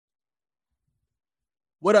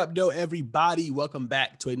What up, though, everybody? Welcome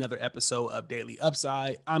back to another episode of Daily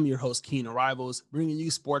Upside. I'm your host, Keenan Rivals, bringing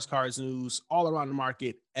you sports cards news all around the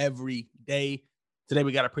market every day. Today,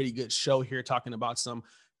 we got a pretty good show here talking about some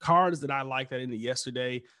cards that I liked that ended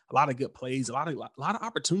yesterday. A lot of good plays, a lot of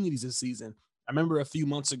opportunities this season. I remember a few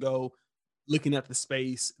months ago looking at the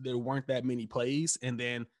space, there weren't that many plays, and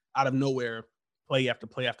then out of nowhere, play after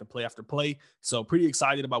play after play after play. So pretty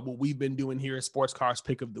excited about what we've been doing here at Sports Cards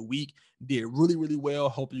Pick of the Week. Did really, really well.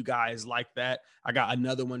 Hope you guys like that. I got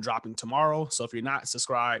another one dropping tomorrow. So if you're not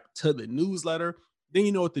subscribed to the newsletter, then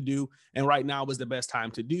you know what to do. And right now is the best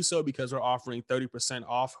time to do so because we're offering 30%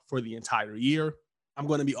 off for the entire year. I'm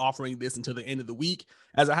going to be offering this until the end of the week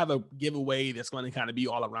as I have a giveaway that's going to kind of be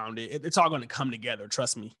all around it. It's all going to come together.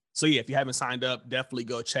 Trust me. So yeah, if you haven't signed up, definitely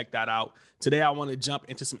go check that out. Today, I want to jump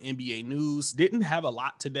into some NBA news. Didn't have a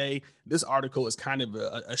lot today. This article is kind of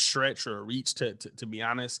a stretch or a reach to be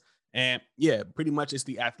honest. And yeah, pretty much it's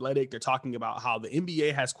the Athletic. They're talking about how the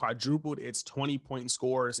NBA has quadrupled its 20-point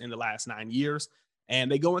scores in the last 9 years. And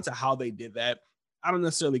they go into how they did that. I don't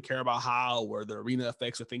necessarily care about how or the arena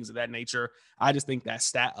effects or things of that nature. I just think that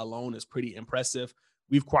stat alone is pretty impressive.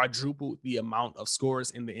 We've quadrupled the amount of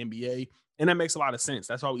scores in the NBA, and that makes a lot of sense.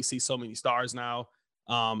 That's why we see so many stars now.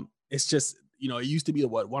 It's just, it used to be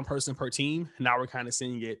what, one person per team. Now we're kind of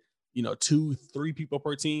seeing it, two, three people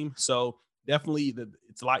per team. So definitely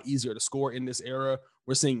it's a lot easier to score in this era.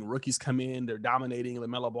 We're seeing rookies come in, they're dominating.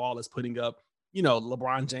 LaMelo Ball is putting up,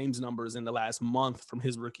 LeBron James numbers in the last month from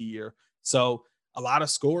his rookie year. So a lot of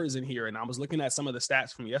scores in here. And I was looking at some of the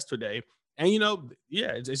stats from yesterday. And,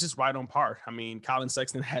 yeah, it's just right on par. I mean, Colin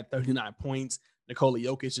Sexton had 39 points. Nikola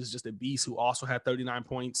Jokic is just a beast who also had 39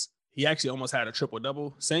 points. He actually almost had a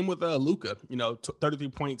triple-double. Same with Luka, 33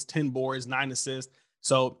 points, 10 boards, 9 assists.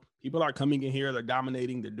 So people are coming in here. They're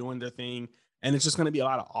dominating. They're doing their thing. And it's just going to be a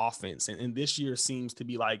lot of offense. And this year seems to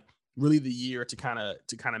be like really the year to kind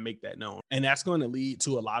of make that known. And that's going to lead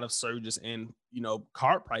to a lot of surges in,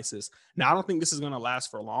 card prices. Now, I don't think this is going to last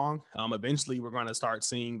for long. Eventually, we're going to start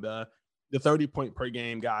seeing the 30-point per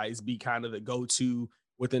game guys be kind of the go-to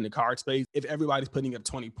within the card space. If everybody's putting up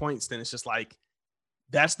 20 points, then it's just like,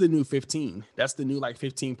 that's the new 15. That's the new like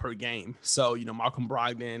 15 per game. So, Malcolm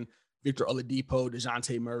Brogdon, Victor Oladipo,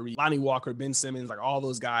 DeJounte Murray, Lonnie Walker, Ben Simmons, like all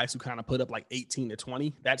those guys who kind of put up like 18 to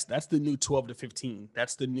 20. That's the new 12 to 15.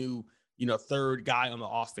 That's the new, third guy on the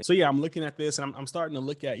offense. So yeah, I'm looking at this and I'm starting to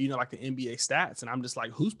look at, like the NBA stats, and I'm just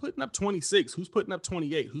like, who's putting up 26? Who's putting up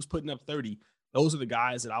 28? Who's putting up 30? Those are the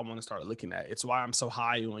guys that I want to start looking at. It's why I'm so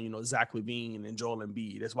high on, Zach LaVine and Joel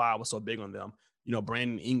Embiid. That's why I was so big on them,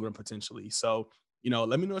 Brandon Ingram potentially. So,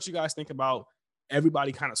 let me know what you guys think about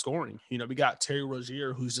everybody kind of scoring. We got Terry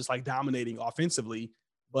Rozier, who's just like dominating offensively,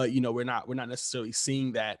 but we're not necessarily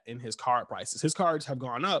seeing that in his card prices. His cards have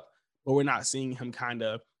gone up, but we're not seeing him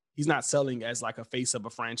he's not selling as like a face of a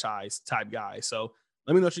franchise type guy. So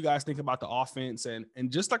let me know what you guys think about the offense and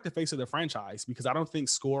just like the face of the franchise, because I don't think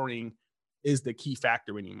scoring is the key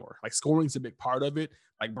factor anymore. Like scoring is a big part of it.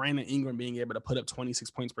 Like Brandon Ingram being able to put up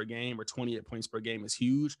 26 points per game or 28 points per game is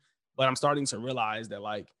huge. But I'm starting to realize that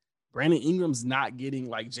like Brandon Ingram's not getting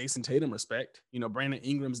like Jason Tatum respect. Brandon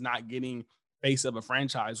Ingram's not getting face of a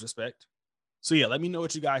franchise respect. So yeah, let me know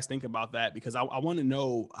what you guys think about that, because I want to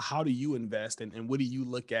know, how do you invest and what do you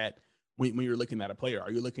look at when you're looking at a player?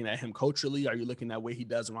 Are you looking at him culturally? Are you looking at what he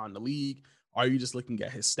does around the league? Are you just looking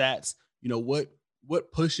at his stats?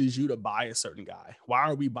 What pushes you to buy a certain guy? Why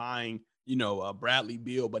are we buying, Bradley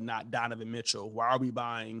Beal, but not Donovan Mitchell? Why are we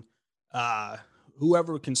buying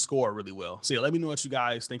whoever can score really well? So yeah, let me know what you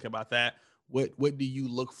guys think about that. What do you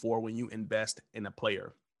look for when you invest in a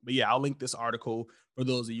player? But yeah, I'll link this article for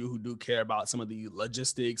those of you who do care about some of the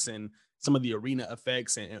logistics and some of the arena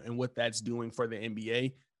effects and what that's doing for the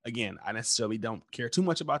NBA. Again, I necessarily don't care too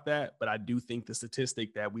much about that, but I do think the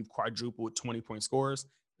statistic that we've quadrupled 20-point scores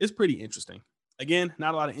is pretty interesting. Again,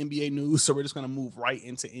 not a lot of NBA news, so we're just going to move right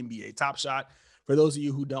into NBA Top Shot. For those of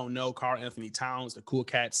you who don't know, Karl-Anthony Towns, the Cool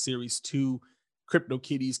Cats Series 2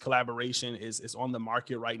 CryptoKitties collaboration is on the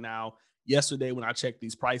market right now. Yesterday, when I checked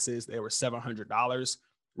these prices, they were $700.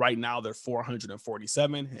 Right now, they're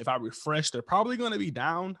 $447. If I refresh, they're probably going to be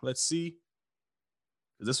down. Let's see.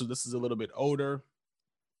 This is a little bit older.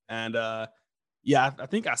 And yeah, I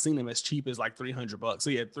think I've seen them as cheap as like $300. So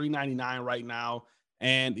yeah, $399 right now.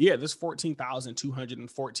 And yeah, there's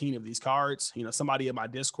 14,214 of these cards. Somebody in my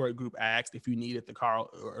Discord group asked if you needed the Carl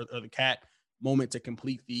or the Cat moment to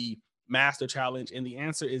complete the Master Challenge, and the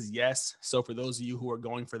answer is yes. So for those of you who are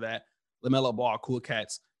going for that LaMelo Ball Cool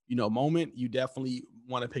Cats, moment, you definitely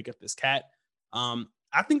want to pick up this Cat. I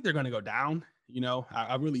think they're going to go down.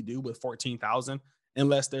 I really do, with 14,000.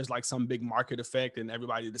 unless there's like some big market effect and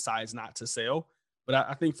everybody decides not to sell. But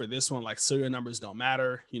I think for this one, like serial numbers don't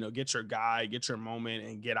matter. Get your guy, get your moment,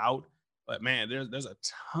 and get out. But man, there's a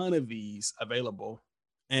ton of these available,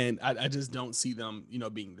 and I just don't see them,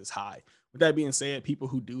 being this high. With that being said, people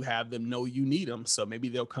who do have them know you need them, so maybe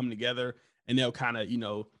they'll come together and they'll kind of,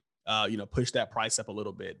 push that price up a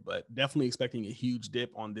little bit. But definitely expecting a huge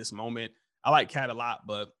dip on this moment. I like Cat a lot,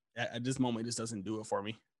 but at this moment, it just doesn't do it for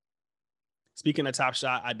me. Speaking of Top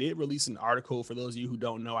Shot, I did release an article. For those of you who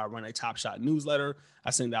don't know, I run a Top Shot newsletter.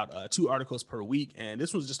 I send out 2 articles per week, and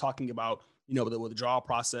this was just talking about the withdrawal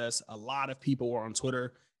process. A lot of people were on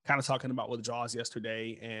Twitter, kind of talking about withdrawals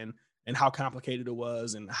yesterday and how complicated it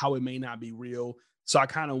was and how it may not be real. So I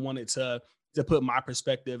kind of wanted to put my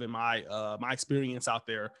perspective and my experience out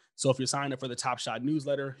there. So if you're signed up for the Top Shot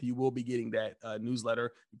newsletter, you will be getting that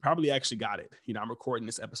newsletter. You probably actually got it. I'm recording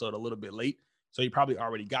this episode a little bit late, so you probably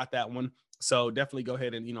already got that one. So definitely go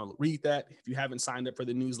ahead and read that. If you haven't signed up for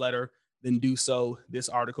the newsletter, then do so. This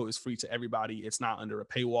article is free to everybody. It's not under a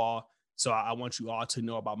paywall. So I want you all to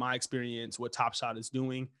know about my experience, what Top Shot is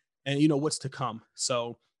doing, and what's to come.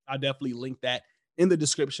 So I'll definitely link that in the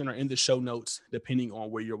description or in the show notes, depending on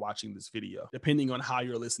where you're watching this video, depending on how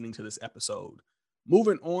you're listening to this episode.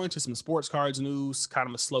 Moving on to some sports cards news, kind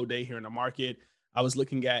of a slow day here in the market. I was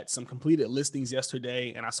looking at some completed listings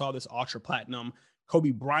yesterday, and I saw this ultra platinum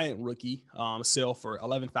Kobe Bryant rookie sale for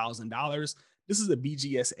 $11,000. This is a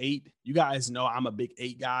BGS 8. You guys know I'm a big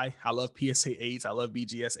 8 guy. I love PSA 8s. I love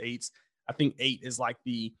BGS 8s. I think 8 is like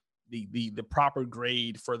the proper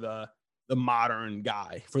grade for the modern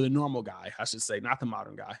guy, for the normal guy, I should say, not the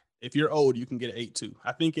modern guy. If you're old, you can get an 8 too.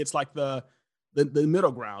 I think it's like the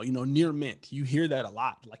middle ground, near mint. You hear that a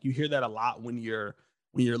lot. Like you hear that a lot when you're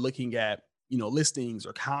looking at listings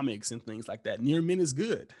or comics and things like that. Near mint is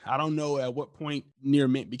good. I don't know at what point near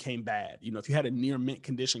mint became bad. If you had a near mint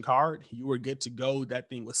condition card, you were good to go. That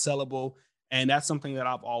thing was sellable. And that's something that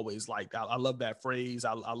I've always liked. I love that phrase.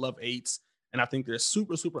 I love 8s. And I think they're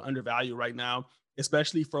super, super undervalued right now,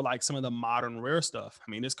 especially for like some of the modern rare stuff.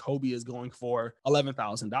 I mean, this Kobe is going for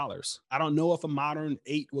 $11,000. I don't know if a modern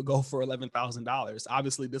 8 would go for $11,000.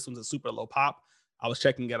 Obviously, this one's a super low pop. I was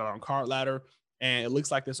checking it out on Card Ladder, and it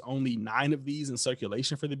looks like there's only 9 of these in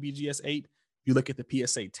circulation for the BGS 8. If you look at the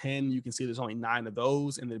PSA 10, you can see there's only 9 of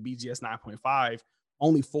those, and the BGS 9.5,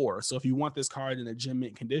 only 4. So if you want this card in a gem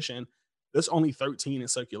mint condition, there's only 13 in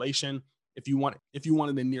circulation. If you want it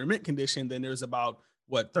in near mint condition, then there's about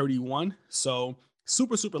 31. So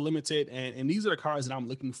super, super limited. And these are the cards that I'm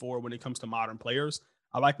looking for when it comes to modern players.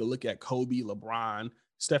 I like to look at Kobe, LeBron,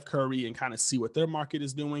 Steph Curry, and kind of see what their market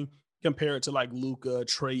is doing compared to like Luka,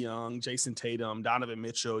 Trae Young, Jason Tatum, Donovan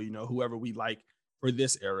Mitchell, whoever we like for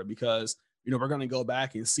this era, because, we're going to go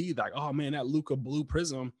back and see like, oh man, that Luka blue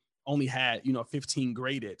prism only had, 15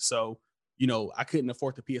 graded. So, I couldn't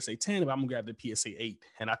afford the PSA 10, but I'm gonna grab the PSA 8.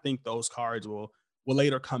 And I think those cards will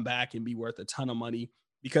later come back and be worth a ton of money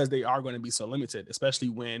because they are going to be so limited, especially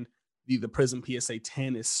when the Prism PSA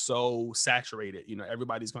 10 is so saturated.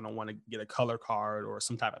 Everybody's going to want to get a color card or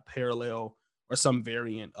some type of parallel or some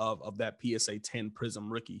variant of that PSA 10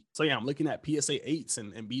 Prism rookie. So yeah, I'm looking at PSA 8s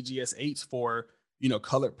and BGS 8s for,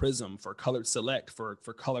 colored Prism, for colored select, for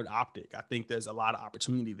colored optic. I think there's a lot of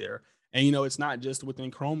opportunity there. And, it's not just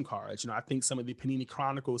within Chrome cards. I think some of the Panini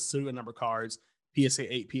Chronicles serial number cards,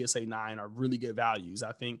 PSA 8, PSA 9 are really good values.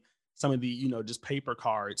 I think some of the, just paper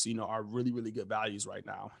cards, are really, really good values right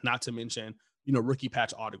now. Not to mention, rookie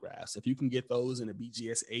patch autographs. If you can get those in a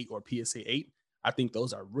BGS 8 or PSA 8, I think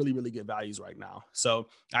those are really, really good values right now. So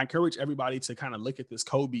I encourage everybody to kind of look at this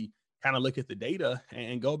Kobe, kind of look at the data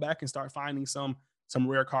and go back and start finding some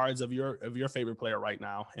rare cards of your favorite player right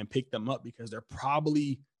now and pick them up, because they're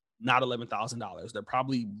probably not $11,000. They're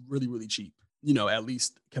probably really, really cheap, at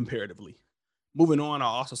least comparatively. Moving on, I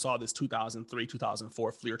also saw this 2003,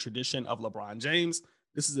 2004 Fleer Tradition of LeBron James.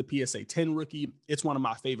 This is a PSA 10 rookie. It's one of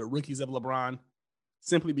my favorite rookies of LeBron,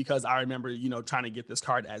 simply because I remember, trying to get this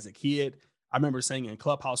card as a kid. I remember saying in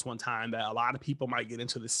Clubhouse one time that a lot of people might get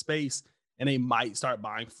into this space and they might start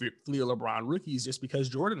buying Fleer LeBron rookies just because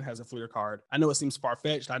Jordan has a Fleer card. I know it seems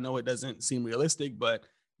far-fetched. I know it doesn't seem realistic, but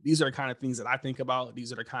these are the kind of things that I think about.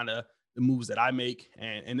 These are the kind of the moves that I make.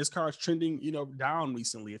 And this card's trending, down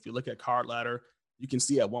recently. If you look at Card Ladder, you can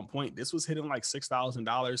see at one point this was hitting like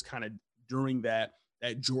 $6,000 kind of during that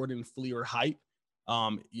Jordan Fleer hype.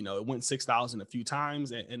 It went 6,000 a few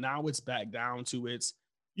times, and now it's back down to its,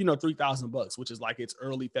 $3,000, which is like its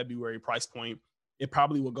early February price point. It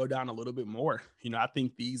probably will go down a little bit more. I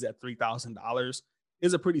think these at $3,000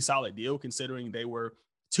 is a pretty solid deal, considering they were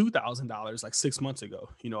 $2,000 like 6 months ago.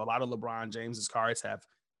 A lot of LeBron James's cards have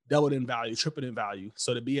doubled in value, tripled in value.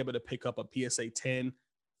 So to be able to pick up a PSA 10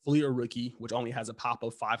 Fleer rookie, which only has a pop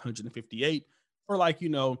of 558 for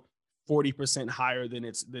 40% higher than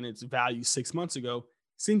its value 6 months ago,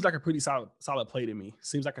 seems like a pretty solid play to me.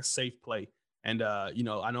 Seems like a safe play. And I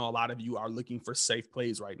know a lot of you are looking for safe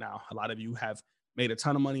plays right now. A lot of you have made a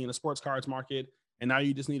ton of money in the sports cards market, and now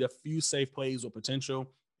you just need a few safe plays with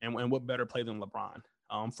potential. And what better play than LeBron?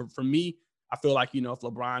 For me, I feel like if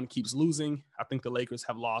LeBron keeps losing, I think the Lakers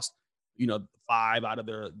have lost 5 out of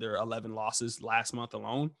their 11 losses last month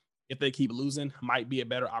alone. If they keep losing, might be a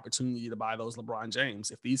better opportunity to buy those LeBron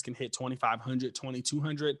James. If these can hit 2,500,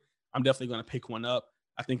 2,200, I'm definitely going to pick one up.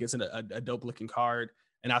 I think it's a dope looking card.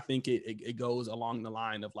 And I think it goes along the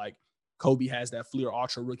line of like Kobe has that Fleer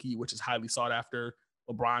Ultra rookie, which is highly sought after.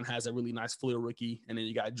 LeBron has a really nice Fleer rookie. And then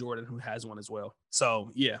you got Jordan, who has one as well.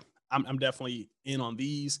 So, yeah, I'm definitely in on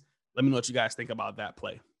these. Let me know what you guys think about that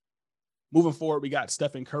play. Moving forward, we got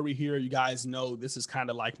Stephen Curry here. You guys know this is kind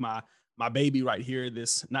of like my baby right here.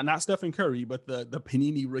 This not Stephen Curry, but the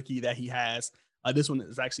Panini rookie that he has. This one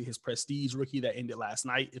is actually his Prestige rookie that ended last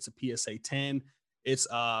night. It's a PSA 10.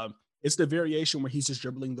 It's the variation where he's just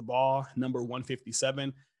dribbling the ball, number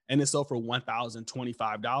 157, and it's sold for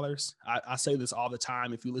 $1,025. I say this all the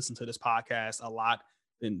time. If you listen to this podcast a lot,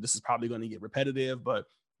 then this is probably going to get repetitive. But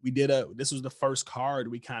this was the first card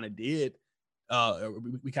we kind of did.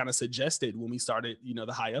 We kind of suggested when we started,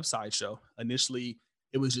 the High Upside show. Initially,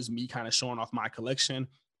 it was just me kind of showing off my collection.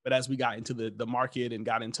 But as we got into the market and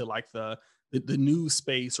got into like the news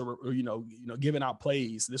space or giving out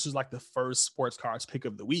plays, this was like the first sports cards pick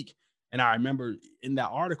of the week. And I remember in that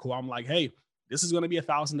article, I'm like, hey, this is going to be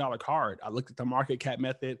 $1,000 card. I looked at the market cap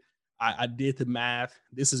method. I did the math.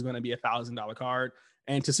 This is going to be $1,000 card.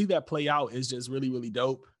 And to see that play out is just really, really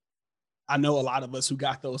dope. I know a lot of us who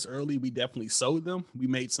got those early, we definitely sold them. We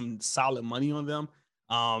made some solid money on them.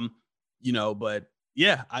 But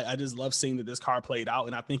yeah, I just love seeing that this card played out.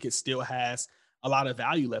 And I think it still has a lot of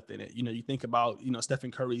value left in it. You think about,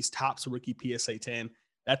 Stephen Curry's Topps rookie PSA 10,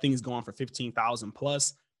 that thing is going for 15,000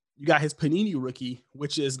 plus. You got his Panini rookie,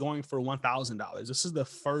 which is going for $1,000. This is the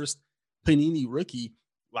first Panini rookie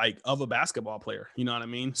of a basketball player. You know what I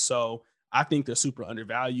mean? So I think they're super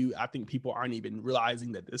undervalued. I think people aren't even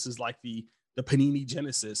realizing that this is like the Panini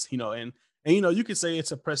Genesis, and you could say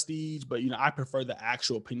it's a Prestige, but I prefer the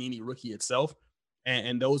actual Panini rookie itself.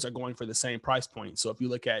 And those are going for the same price point. So if you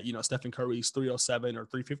look at, Stephen Curry's 307 or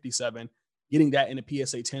 357, getting that in a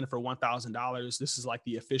PSA 10 for $1,000, this is like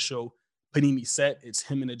the official Panini set. It's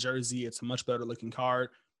him in a jersey. It's a much better looking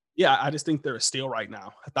card. Yeah, I just think they're a steal right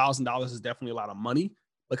now. $1,000 is definitely a lot of money,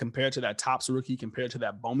 but compared to that Topps rookie, compared to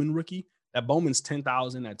that Bowman rookie, that Bowman's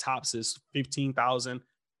 10,000, that Topps is 15,000.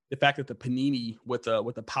 The fact that the Panini with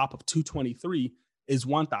a pop of 223 is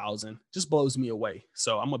 1,000 just blows me away.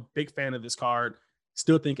 So I'm a big fan of this card.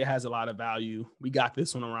 Still think it has a lot of value. We got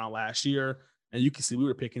this one around last year, and you can see we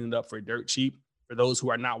were picking it up for dirt cheap. For those who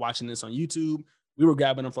are not watching this on YouTube, we were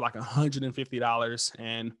grabbing them for like $150,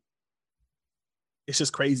 and it's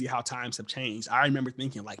just crazy how times have changed. I remember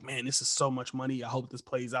thinking like, man, this is so much money. I hope this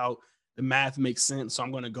plays out. The math makes sense, so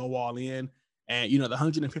I'm going to go all in. And, the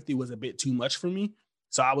 150 was a bit too much for me.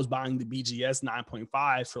 So I was buying the BGS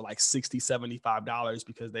 9.5 for like $60, $75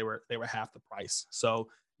 because they were half the price. So,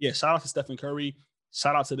 yeah, shout out to Stephen Curry.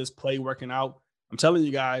 Shout out to this play working out. I'm telling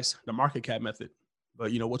you guys, the market cap method.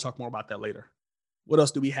 But, we'll talk more about that later. What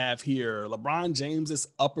else do we have here? LeBron James's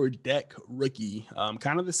Upper Deck rookie.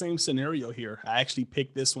 Kind of the same scenario here. I actually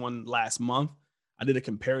picked this one last month. I did a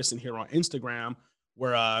comparison here on Instagram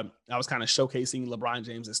where I was kind of showcasing LeBron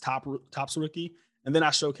James's Topps rookie, and then I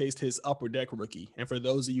showcased his Upper Deck rookie. And for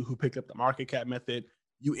those of you who picked up the market cap method,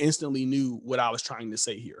 you instantly knew what I was trying to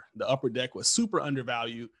say here. The Upper Deck was super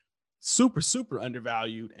undervalued, super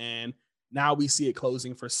undervalued, and now we see it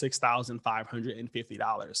closing for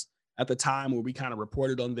 $6,550. At the time where we kind of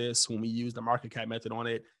reported on this, when we used the market cap method on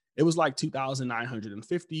it, it was like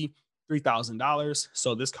 $2,950, $3,000.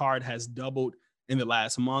 So this card has doubled in the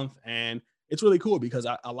last month, and it's really cool because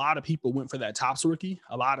a lot of people went for that Topps rookie.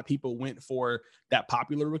 A lot of people went for that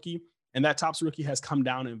popular rookie, and that Topps rookie has come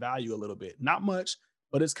down in value a little bit. Not much,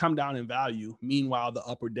 but it's come down in value. Meanwhile, the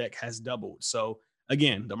Upper Deck has doubled. So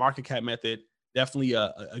again, the market cap method, definitely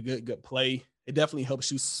a good play. It definitely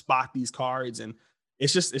helps you spot these cards, and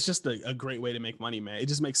it's just a great way to make money, man. It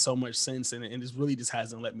just makes so much sense, and it really just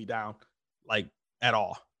hasn't let me down like at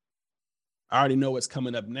all. I already know what's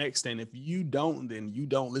coming up next. And if you don't, then you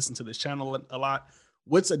don't listen to this channel a lot.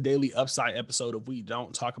 What's a daily upside episode if we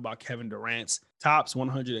don't talk about Kevin Durant's Topps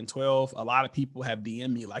 112? A lot of people have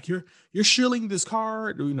DM'd me like, you're shilling this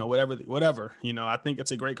card, whatever. I think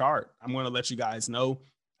it's a great card. I'm going to let you guys know.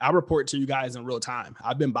 I'll report to you guys in real time.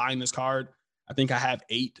 I've been buying this card. I think I have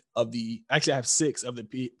I have 6 of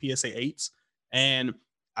the PSA 8s. And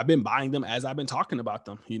I've been buying them as I've been talking about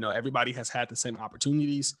them. Everybody has had the same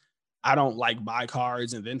opportunities. I don't like buy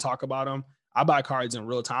cards and then talk about them. I buy cards in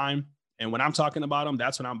real time. And when I'm talking about them,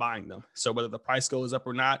 that's when I'm buying them. So whether the price goes up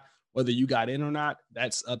or not, whether you got in or not,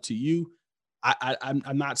 that's up to you.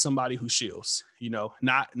 I'm not somebody who shills,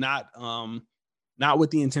 not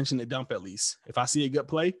with the intention to dump at least. If I see a good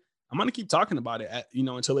play, I'm going to keep talking about it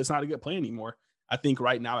until it's not a good play anymore. I think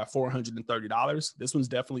right now at $430, this one's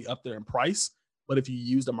definitely up there in price. But if you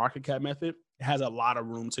use the market cap method, it has a lot of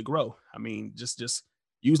room to grow. I mean, just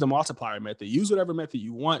use the multiplier method. Use whatever method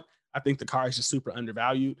you want. I think the car is just super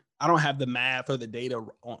undervalued. I don't have the math or the data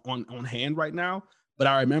on hand right now, but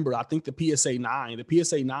I remember, I think the PSA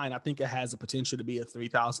 9, I think it has the potential to be a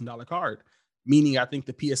 $3,000 card, meaning I think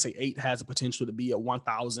the PSA 8 has the potential to be a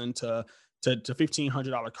 $1,000 to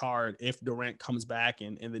 $1,500 card if Durant comes back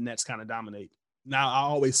and the Nets kind of dominate. Now, I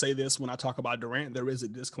always say this when I talk about Durant, there is a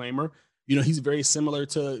disclaimer. He's very similar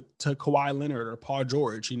to Kawhi Leonard or Paul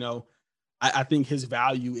George. I think his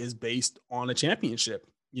value is based on a championship.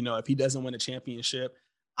 If he doesn't win a championship,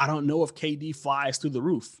 I don't know if KD flies through the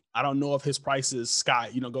roof. I don't know if his prices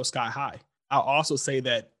go sky high. I'll also say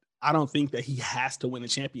that I don't think that he has to win a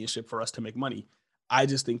championship for us to make money. I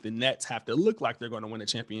just think the Nets have to look like they're going to win a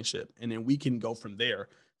championship, and then we can go from there.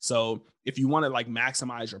 So if you want to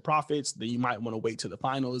maximize your profits, then you might want to wait to the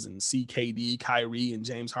finals and see KD, Kyrie, and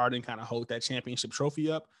James Harden kind of hold that championship trophy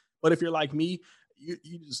up. But if you're like me, you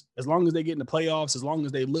just, as long as they get in the playoffs, as long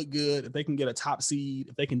as they look good, if they can get a top seed,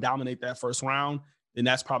 if they can dominate that first round, then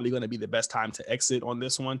that's probably going to be the best time to exit on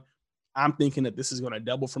this one. I'm thinking that this is going to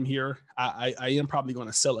double from here. I am probably going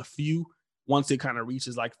to sell a few once it kind of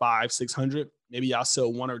reaches like 500-600. Maybe I'll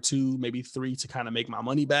sell 1 or 2, maybe 3 to kind of make my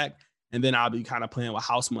money back. And then I'll be kind of playing with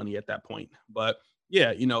house money at that point. But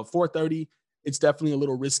yeah, $430, it's definitely a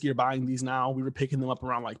little riskier buying these now. We were picking them up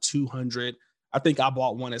around like 200. I think I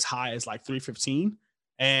bought one as high as like 315.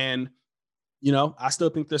 And, I still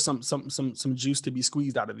think there's some juice to be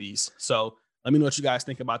squeezed out of these. So let me know what you guys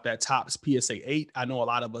think about that Topps PSA 8. I know a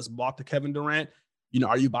lot of us bought the Kevin Durant.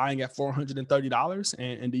 Are you buying at $430?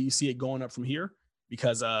 And do you see it going up from here?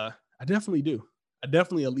 Because I definitely do. I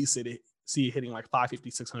definitely at least see it hitting like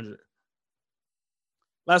 550, 600.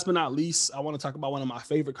 Last but not least, I want to talk about one of my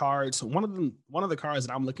favorite cards. One of the cards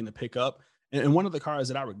that I'm looking to pick up, and one of the cards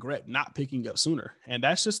that I regret not picking up sooner. And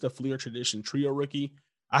that's just the Fleer Tradition Trio Rookie.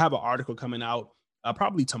 I have an article coming out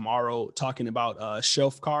probably tomorrow talking about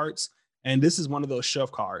shelf cards. And this is one of those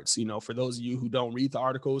shelf cards, for those of you who don't read the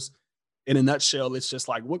articles. In a nutshell, it's just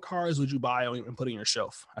like, what cards would you buy and put on your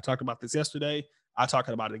shelf? I talked about this yesterday. I'll talk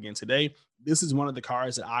about it again today. This is one of the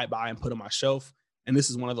cards that I buy and put on my shelf. And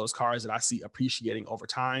this is one of those cards that I see appreciating over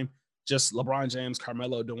time. Just LeBron James,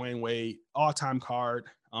 Carmelo, Dwayne Wade, all-time card.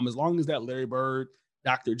 As long as that Larry Bird,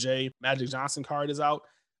 Dr. J, Magic Johnson card is out,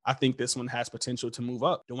 I think this one has potential to move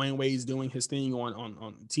up. Dwayne Wade's doing his thing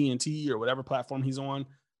on TNT or whatever platform he's on.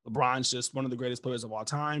 LeBron's just one of the greatest players of all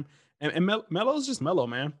time. And Melo's just Melo,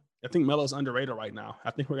 man. I think Melo's underrated right now.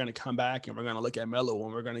 I think we're going to come back and we're going to look at Melo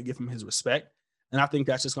and we're going to give him his respect. And I think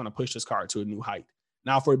that's just going to push this card to a new height.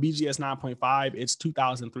 Now, for a BGS 9.5, it's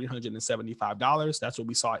 $2,375. That's what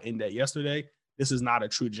we saw in that yesterday. This is not a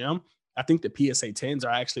true gem. I think the PSA 10s are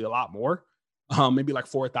actually a lot more, maybe like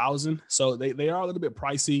 4,000. So they are a little bit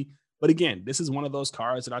pricey. But again, this is one of those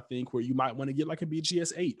cards that I think where you might want to get like a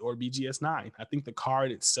BGS 8 or BGS 9. I think the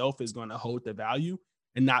card itself is going to hold the value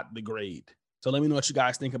and not the grade. So let me know what you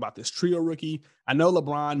guys think about this trio rookie. I know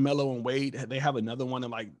LeBron, Melo, and Wade, they have another one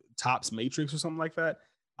in like Topps Matrix or something like that.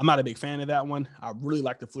 I'm not a big fan of that one. I really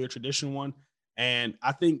like the Fleer Tradition one. And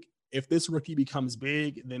I think if this rookie becomes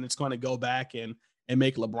big, then it's going to go back and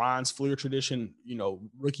make LeBron's Fleer Tradition,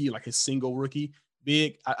 rookie, like his single rookie,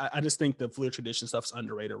 big. I just think the Fleer Tradition stuff's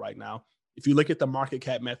underrated right now. If you look at the market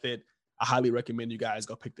cap method, I highly recommend you guys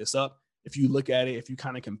go pick this up. If you look at it, if you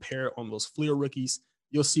kind of compare it on those Fleer rookies,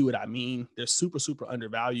 you'll see what I mean. They're super, super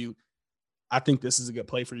undervalued. I think this is a good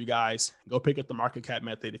play for you guys. Go pick up the market cap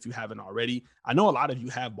method if you haven't already. I know a lot of you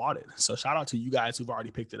have bought it. So shout out to you guys who've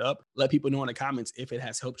already picked it up. Let people know in the comments if it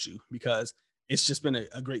has helped you, because it's just been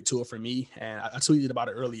a great tool for me. And I tweeted about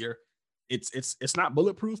it earlier. It's not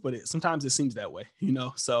bulletproof, but sometimes it seems that way,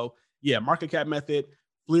 So yeah, market cap method,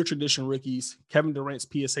 Fleer Tradition rookies, Kevin Durant's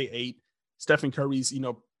PSA 8, Stephen Curry's,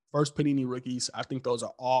 first Panini rookies. I think those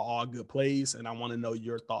are all good plays, and I want to know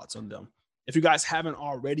your thoughts on them. If you guys haven't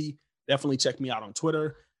already, definitely check me out on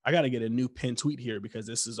Twitter. I got to get a new pinned tweet here because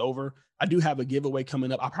this is over. I do have a giveaway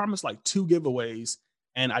coming up. I promised like 2 giveaways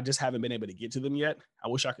and I just haven't been able to get to them yet. I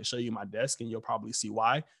wish I could show you my desk and you'll probably see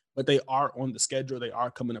why, but they are on the schedule. They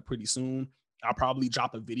are coming up pretty soon. I'll probably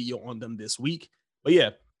drop a video on them this week. But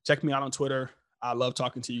yeah, check me out on Twitter. I love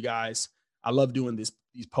talking to you guys. I love doing these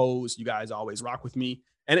polls. You guys always rock with me.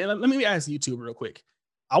 And let me ask YouTube real quick.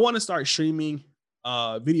 I want to start streaming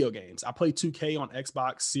video games. I play 2K on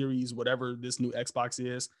Xbox Series, whatever this new Xbox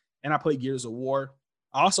is, and I play Gears of War.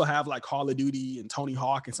 I also have like Call of Duty and Tony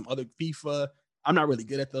Hawk and some other FIFA. I'm not really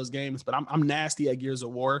good at those games, but I'm nasty at Gears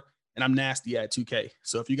of War and I'm nasty at 2K.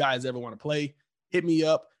 So if you guys ever want to play, hit me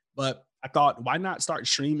up. But I thought, why not start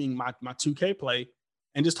streaming my 2K play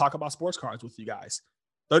and just talk about sports cards with you guys?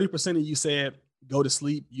 30% of you said go to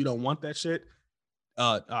sleep. You don't want that shit.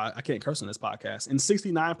 I can't curse on this podcast. And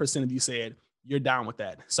 69% of you said you're down with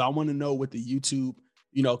that. So I want to know what the YouTube,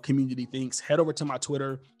 community thinks. Head over to my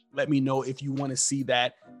Twitter. Let me know if you want to see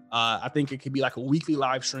that. I think it could be like a weekly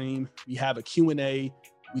live stream. We have a Q&A.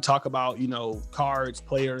 We talk about, cards,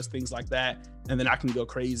 players, things like that. And then I can go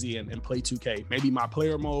crazy and play 2K. Maybe my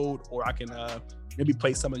player mode, or I can maybe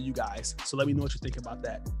play some of you guys. So let me know what you think about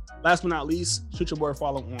that. Last but not least, shoot your boy a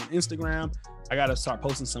follow on Instagram. I got to start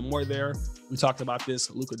posting some more there. We talked about this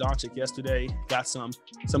Luka Doncic yesterday. Got some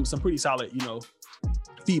pretty solid,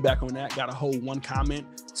 feedback on that. Got a whole 1 comment.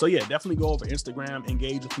 So yeah, definitely go over Instagram,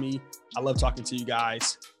 engage with me. I love talking to you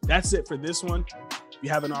guys. That's it for this one. If you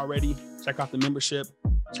haven't already, check out the membership,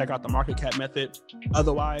 check out the market cap method.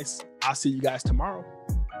 Otherwise, I'll see you guys tomorrow.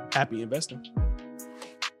 Happy investing.